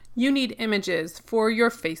You need images for your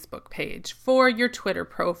Facebook page, for your Twitter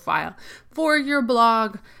profile, for your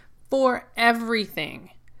blog, for everything.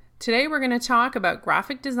 Today we're going to talk about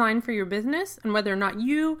graphic design for your business and whether or not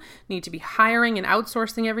you need to be hiring and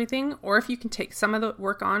outsourcing everything, or if you can take some of the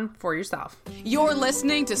work on for yourself. You're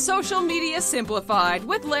listening to Social Media Simplified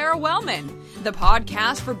with Lara Wellman, the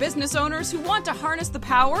podcast for business owners who want to harness the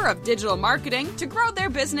power of digital marketing to grow their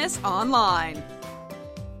business online.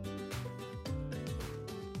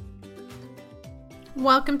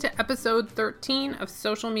 Welcome to episode 13 of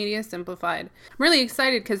Social Media Simplified. I'm really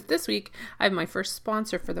excited because this week I have my first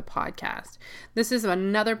sponsor for the podcast. This is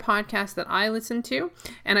another podcast that I listen to,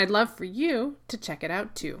 and I'd love for you to check it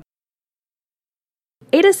out too.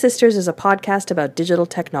 Ada Sisters is a podcast about digital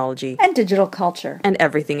technology and digital culture and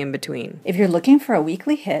everything in between. If you're looking for a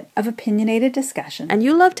weekly hit of opinionated discussion and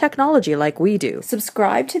you love technology like we do,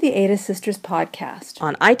 subscribe to the Ada Sisters podcast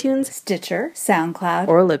on iTunes, Stitcher, SoundCloud,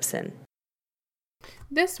 or Libsyn.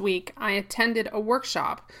 This week, I attended a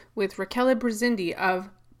workshop with Raquel Brizindi of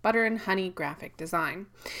Butter and Honey Graphic Design.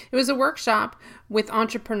 It was a workshop with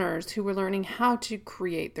entrepreneurs who were learning how to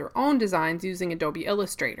create their own designs using Adobe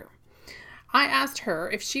Illustrator. I asked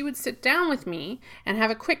her if she would sit down with me and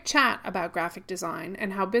have a quick chat about graphic design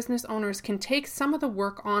and how business owners can take some of the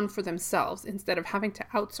work on for themselves instead of having to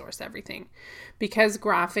outsource everything. Because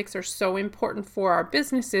graphics are so important for our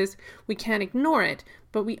businesses, we can't ignore it,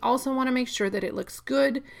 but we also want to make sure that it looks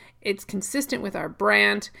good, it's consistent with our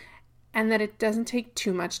brand, and that it doesn't take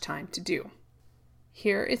too much time to do.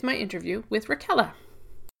 Here is my interview with Raquel.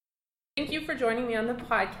 Thank you for joining me on the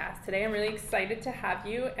podcast today. I'm really excited to have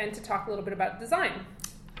you and to talk a little bit about design.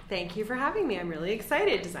 Thank you for having me. I'm really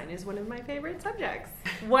excited. Design is one of my favorite subjects.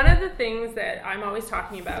 One of the things that I'm always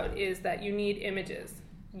talking about is that you need images.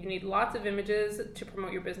 You need lots of images to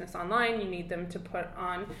promote your business online. You need them to put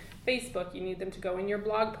on Facebook. You need them to go in your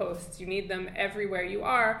blog posts. You need them everywhere you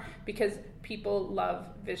are because people love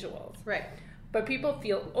visuals. Right. But people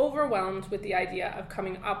feel overwhelmed with the idea of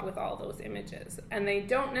coming up with all those images, and they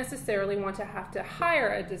don't necessarily want to have to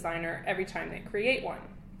hire a designer every time they create one.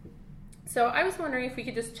 So I was wondering if we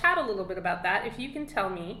could just chat a little bit about that, if you can tell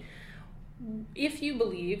me if you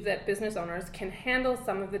believe that business owners can handle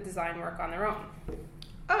some of the design work on their own.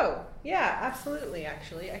 Oh, yeah, absolutely,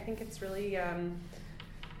 actually. I think it's really...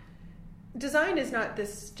 Design is not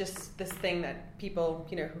this thing that people,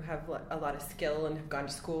 who have a lot of skill and have gone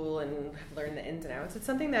to school and have learned the ins and outs. It's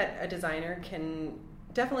something that a designer can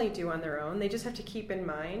definitely do on their own. They just have to keep in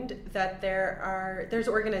mind that there's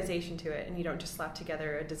organization to it, and you don't just slap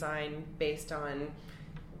together a design based on,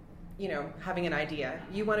 having an idea.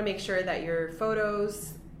 You want to make sure that your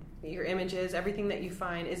photos, your images, everything that you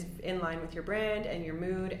find is in line with your brand and your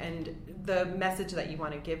mood and the message that you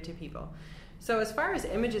want to give to people. So as far as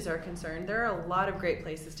images are concerned, there are a lot of great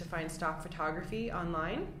places to find stock photography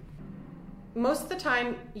online. Most of the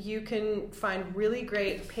time, you can find really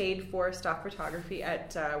great paid-for stock photography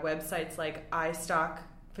at websites like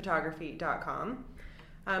istockphotography.com.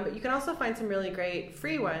 But you can also find some really great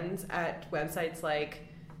free ones at websites like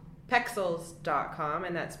pexels.com,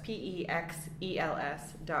 and that's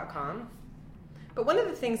PEXELS.com. But one of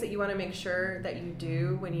the things that you want to make sure that you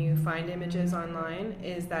do when you find images online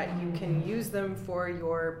is that you can use them for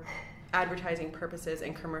your advertising purposes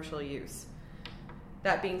and commercial use.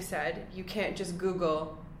 That being said, you can't just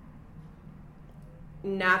Google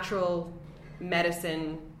natural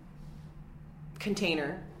medicine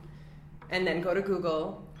container and then go to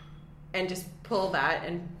Google and just pull that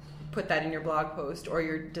and put that in your blog post or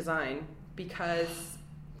your design, because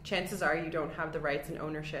chances are you don't have the rights and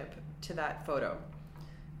ownership to that photo.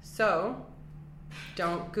 So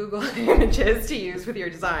don't Google images to use with your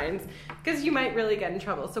designs, because you might really get in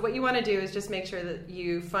trouble. So what you want to do is just make sure that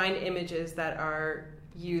you find images that are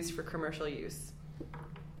used for commercial use.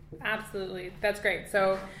 Absolutely. That's great.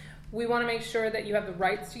 So we want to make sure that you have the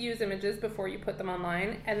rights to use images before you put them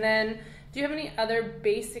online. And then do you have any other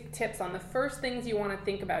basic tips on the first things you want to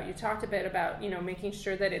think about? You talked a bit about, making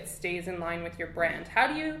sure that it stays in line with your brand. How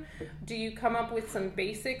do you come up with some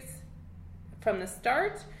basics from the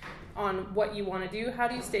start on what you want to do? How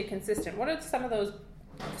do you stay consistent? What are some of those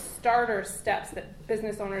starter steps that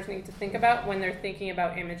business owners need to think about when they're thinking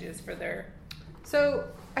about images for their... So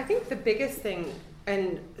I think the biggest thing,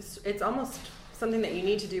 and it's almost something that you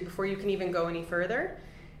need to do before you can even go any further,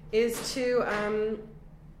 is to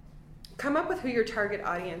come up with who your target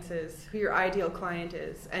audience is, who your ideal client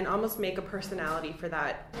is, and almost make a personality for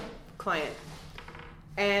that client.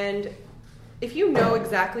 And if you know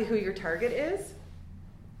exactly who your target is,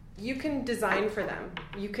 you can design for them.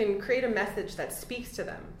 You can create a message that speaks to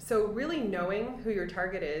them. So really knowing who your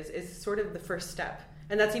target is sort of the first step.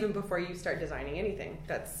 And that's even before you start designing anything.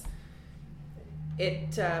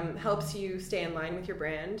 It helps you stay in line with your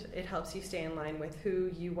brand. It helps you stay in line with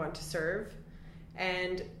who you want to serve.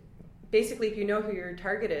 And basically, if you know who your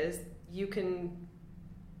target is, you can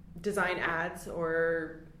design ads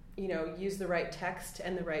or, use the right text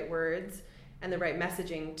and the right words and the right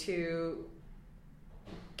messaging to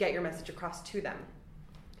get your message across to them.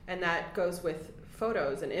 And that goes with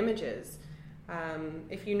photos and images.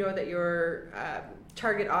 If you know that your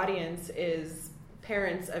target audience is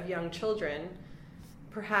parents of young children,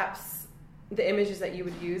 perhaps the images that you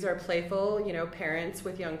would use are playful, parents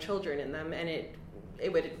with young children in them, and it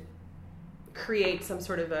would create some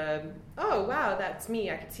sort of oh wow, that's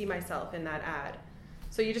me, I could see myself in that ad.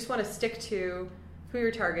 So you just want to stick to who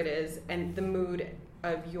your target is and the mood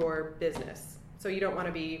of your business. So you don't want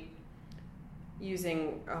to be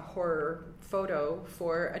using a horror photo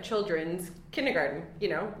for a children's kindergarten.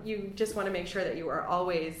 You just want to make sure that you are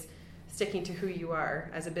always sticking to who you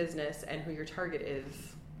are as a business and who your target is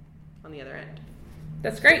on the other end.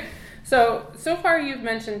 That's great. So far you've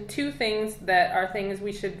mentioned two things that are things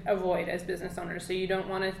we should avoid as business owners. So you don't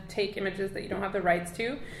want to take images that you don't have the rights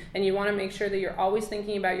to, and you want to make sure that you're always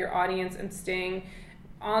thinking about your audience and staying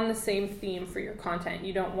on the same theme for your content.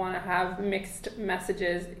 You don't want to have mixed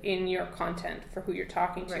messages in your content for who you're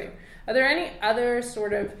talking to. Right. Are there any other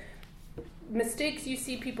sort of mistakes you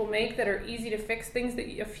see people make that are easy to fix, things that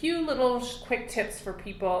a few little quick tips for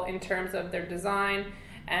people in terms of their design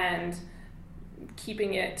and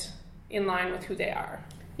keeping it in line with who they are?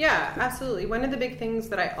 Yeah, absolutely. One of the big things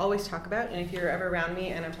that I always talk about, and if you're ever around me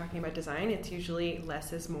and I'm talking about design, it's usually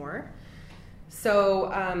less is more.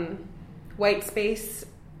 So white space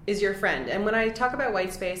is your friend. And when I talk about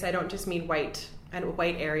white space, I don't just mean white and a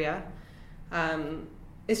white area.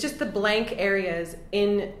 It's just the blank areas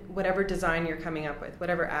in whatever design you're coming up with,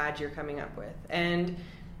 whatever ad you're coming up with. And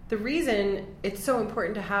the reason it's so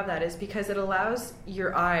important to have that is because it allows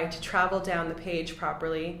your eye to travel down the page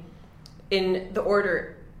properly in the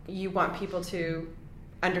order you want people to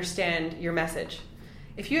understand your message.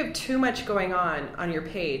 If you have too much going on your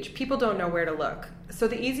page, people don't know where to look. So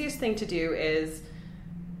the easiest thing to do is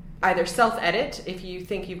either self-edit if you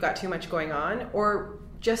think you've got too much going on, or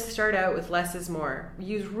just start out with less is more.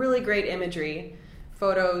 Use really great imagery,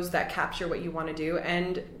 photos that capture what you want to do,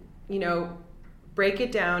 and break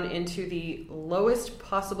it down into the lowest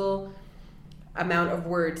possible amount of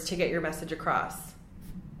words to get your message across.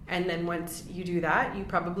 And then once you do that, you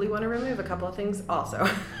probably want to remove a couple of things also.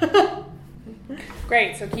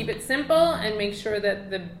 Great. So keep it simple and make sure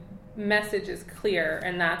that the message is clear,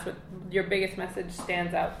 and that's what your biggest message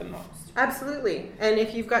stands out the most. Absolutely. And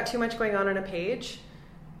if you've got too much going on a page,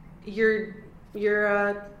 your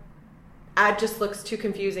ad just looks too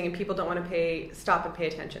confusing and people don't want to stop and pay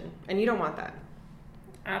attention. And you don't want that.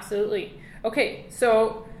 Absolutely. Okay,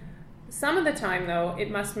 so some of the time, though,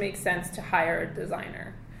 it must make sense to hire a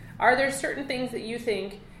designer. Are there certain things that you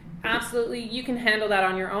think absolutely you can handle that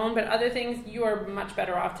on your own, but other things you are much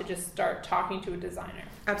better off to just start talking to a designer?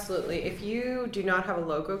 Absolutely. If you do not have a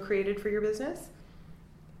logo created for your business,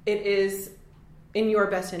 it is in your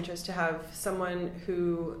best interest to have someone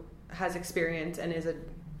who has experience and is a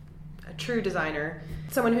true designer,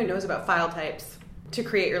 someone who knows about file types to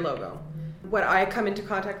create your logo. What I come into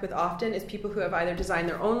contact with often is people who have either designed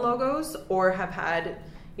their own logos or have had,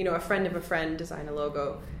 a friend of a friend design a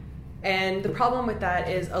logo. And the problem with that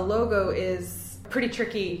is a logo is a pretty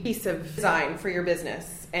tricky piece of design for your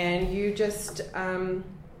business. And you just,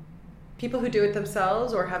 people who do it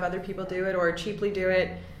themselves or have other people do it or cheaply do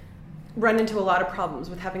it run into a lot of problems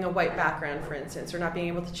with having a white background, for instance, or not being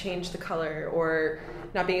able to change the color, or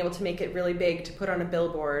not being able to make it really big to put on a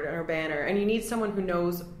billboard or a banner. And you need someone who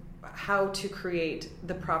knows how to create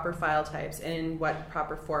the proper file types and in what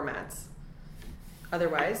proper formats.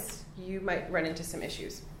 Otherwise, you might run into some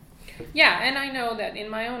issues. Yeah, and I know that in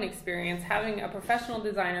my own experience, having a professional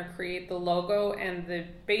designer create the logo and the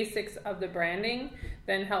basics of the branding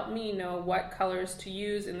then help me know what colors to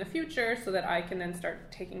use in the future so that I can then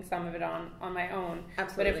start taking some of it on my own.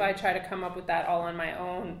 Absolutely. But if I try to come up with that all on my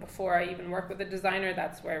own before I even work with a designer,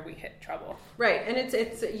 that's where we hit trouble. Right, and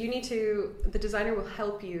the designer will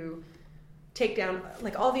help you take down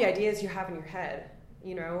like all the ideas you have in your head,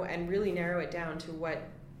 and really narrow it down to what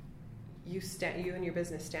you and your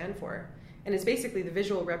business stand for. And it's basically the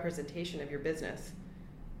visual representation of your business.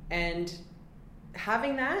 And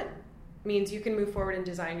having that means you can move forward and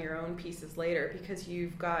design your own pieces later because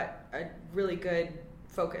you've got a really good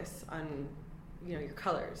focus on, your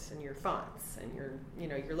colors and your fonts and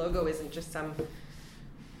your logo isn't just some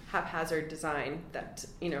haphazard design that,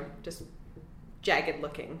 just jagged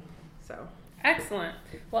looking. So Excellent.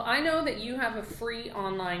 Well, I know that you have a free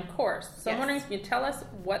online course. So I'm wondering if you can tell us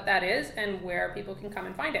what that is and where people can come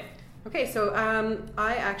and find it. Okay, so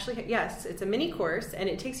I actually, yes, it's a mini course, and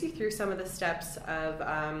it takes you through some of the steps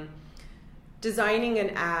of designing an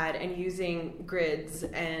ad and using grids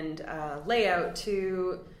and layout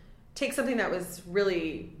to take something that was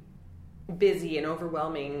really busy and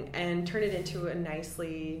overwhelming and turn it into a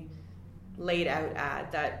nicely laid out ad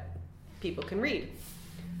that people can read.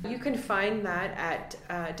 You can find that at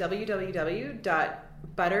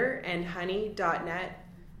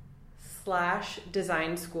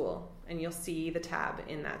www.butterandhoney.net/design school, and you'll see the tab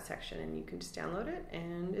in that section, and you can just download it,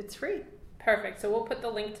 and it's free. Perfect. So we'll put the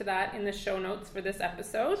link to that in the show notes for this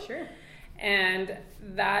episode. Sure. And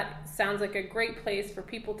that sounds like a great place for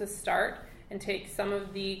people to start and take some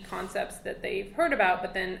of the concepts that they've heard about,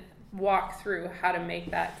 but then walk through how to make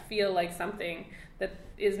that feel like something that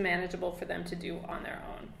is manageable for them to do on their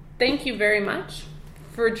own. Thank you very much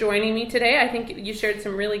for joining me today. I think you shared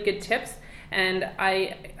some really good tips, and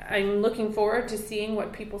I'm looking forward to seeing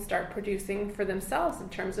what people start producing for themselves in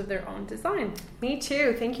terms of their own design. Me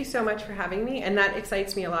too. Thank you so much for having me, and that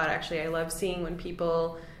excites me a lot, actually. I love seeing when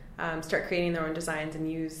people start creating their own designs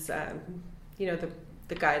and use the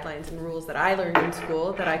guidelines and rules that I learned in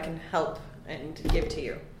school that I can help and give to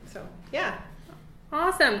you. So, yeah.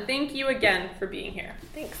 Awesome. Thank you again for being here.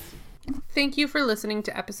 Thanks. Thank you for listening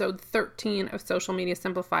to episode 13 of Social Media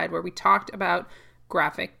Simplified, where we talked about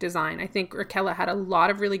graphic design. I think Raquel had a lot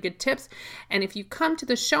of really good tips. And if you come to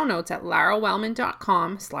the show notes at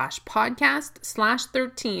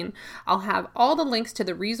larawellman.com/podcast/13, I'll have all the links to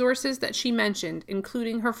the resources that she mentioned,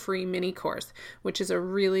 including her free mini course, which is a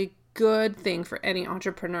really good thing for any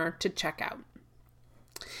entrepreneur to check out.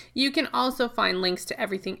 You can also find links to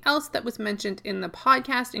everything else that was mentioned in the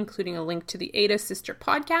podcast, including a link to the Ada Sister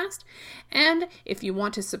podcast. And if you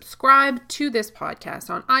want to subscribe to this podcast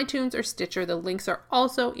on iTunes or Stitcher, the links are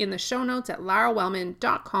also in the show notes at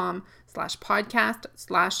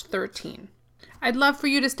larawellman.com/podcast/13. I'd love for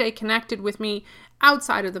you to stay connected with me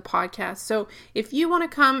outside of the podcast. So if you want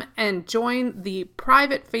to come and join the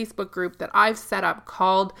private Facebook group that I've set up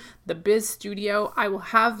called The Biz Studio, I will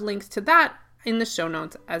have links to that in the show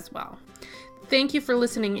notes as well. Thank you for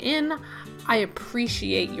listening in. I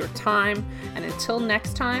appreciate your time. And until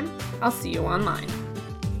next time, I'll see you online.